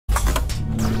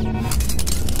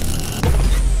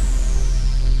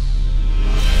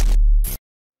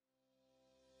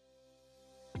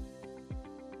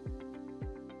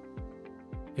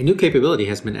A new capability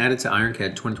has been added to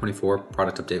IronCAD 2024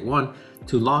 Product Update 1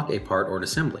 to lock a part or an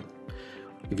assembly.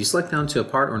 If you select down to a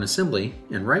part or an assembly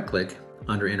and right-click,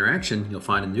 under Interaction, you'll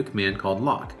find a new command called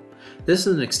Lock. This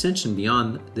is an extension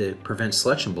beyond the Prevent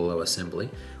Selection Below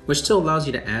assembly, which still allows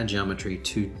you to add geometry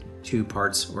to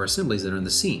parts or assemblies that are in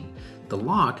the scene. The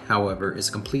lock, however, is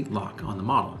a complete lock on the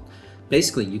model.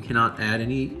 Basically, you cannot add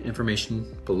any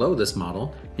information below this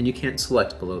model, and you can't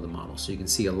select below the model. So you can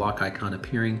see a lock icon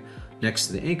appearing next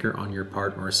to the anchor on your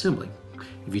part or assembly.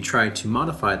 If you try to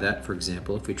modify that, for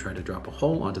example, if we try to drop a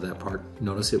hole onto that part,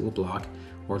 notice it will block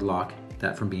or lock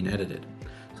that from being edited.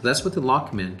 So that's what the lock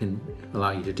command can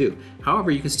allow you to do.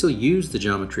 However, you can still use the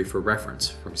geometry for reference.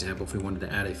 For example, if we wanted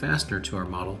to add a fastener to our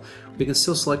model, we can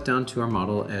still select down to our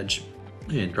model edge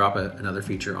and drop another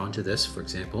feature onto this. For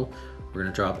example, we're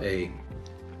going to drop a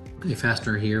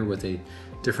fastener here with a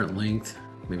different length,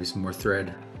 maybe some more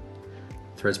threads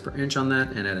per inch on that,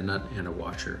 and add a nut and a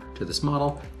washer to this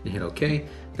model and hit OK.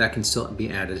 That can still be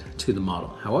added to the model.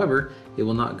 However, it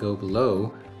will not go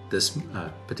below this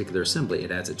particular assembly.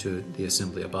 It adds it to the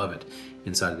assembly above it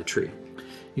inside of the tree.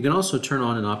 You can also turn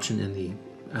on an option in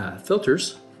the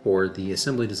filters for the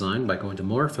assembly design by going to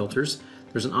More Filters.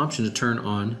 There's an option to turn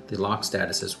on the lock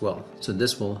status as well. So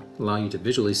this will allow you to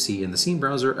visually see in the scene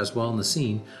browser as well in the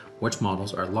scene which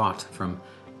models are locked from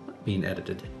being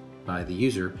edited by the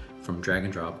user from drag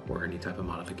and drop or any type of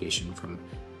modification from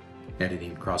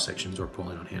editing cross sections or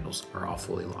pulling on handles are all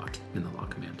fully locked in the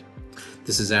lock command.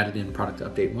 This is added in Product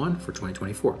Update 1 for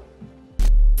 2024.